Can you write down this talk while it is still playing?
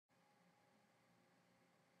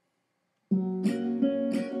She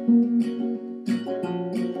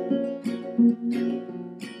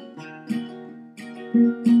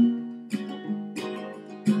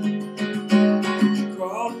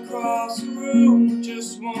crawled across the room,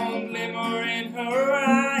 just one glimmer in her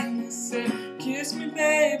eye. Said, "Kiss me,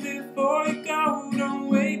 baby, before you go. Don't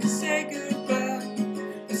wait to say goodbye."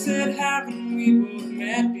 I said, "Haven't we both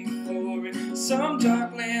met before in some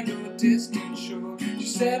dark land or distant shore?" She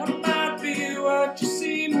said, "I might be what you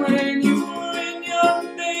seen when you were in your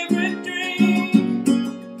favorite dream.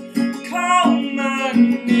 Call my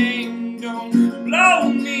name, don't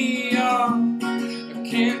blow me off. I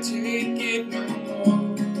can't take it no more.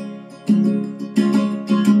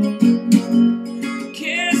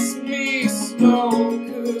 Kiss me slow,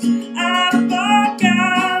 'cause I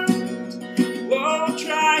forgot what I'm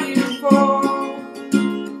trying for.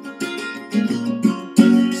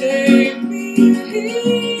 Save me,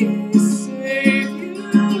 save you.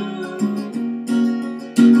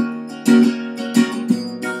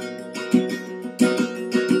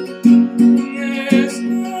 There's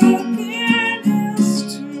nothing else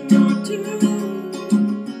to do.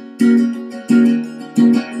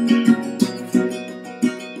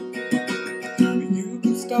 You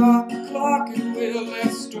can stop the clock and we'll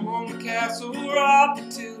let's storm the castle rock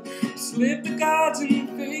till slip the guards and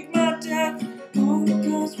fake my death. All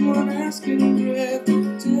because one asking breath,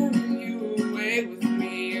 tearing you away with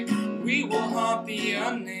me. We will haunt the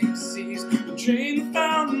unnamed seas, we'll drain the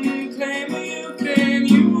fountain and claim a youth, and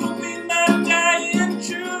you will be my dying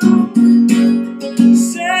truth.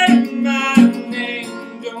 Say my name,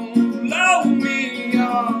 don't blow me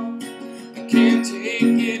off. I can't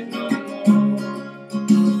take it no more.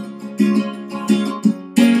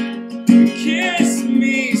 Kiss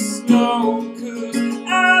me slow, 'cause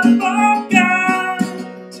I forgot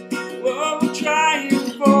what we're trying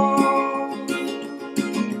for.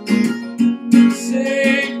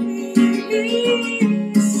 Save me,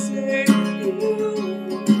 save you.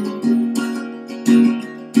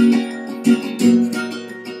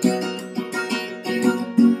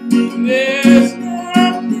 There's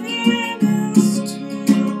nothing else to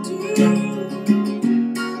do.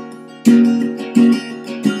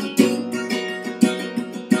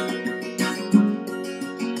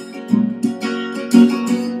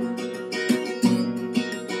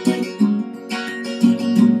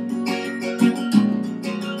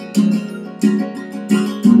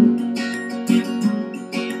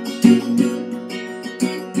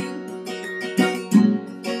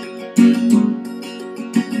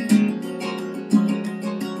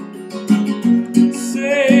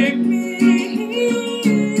 Save me,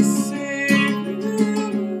 save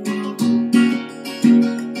you.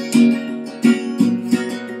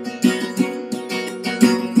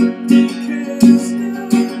 'Cause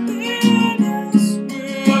nothing else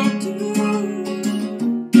will do.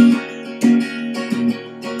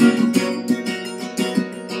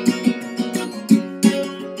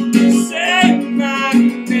 Say my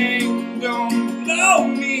name, don't blow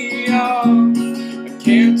me off. I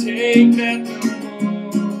can't take that no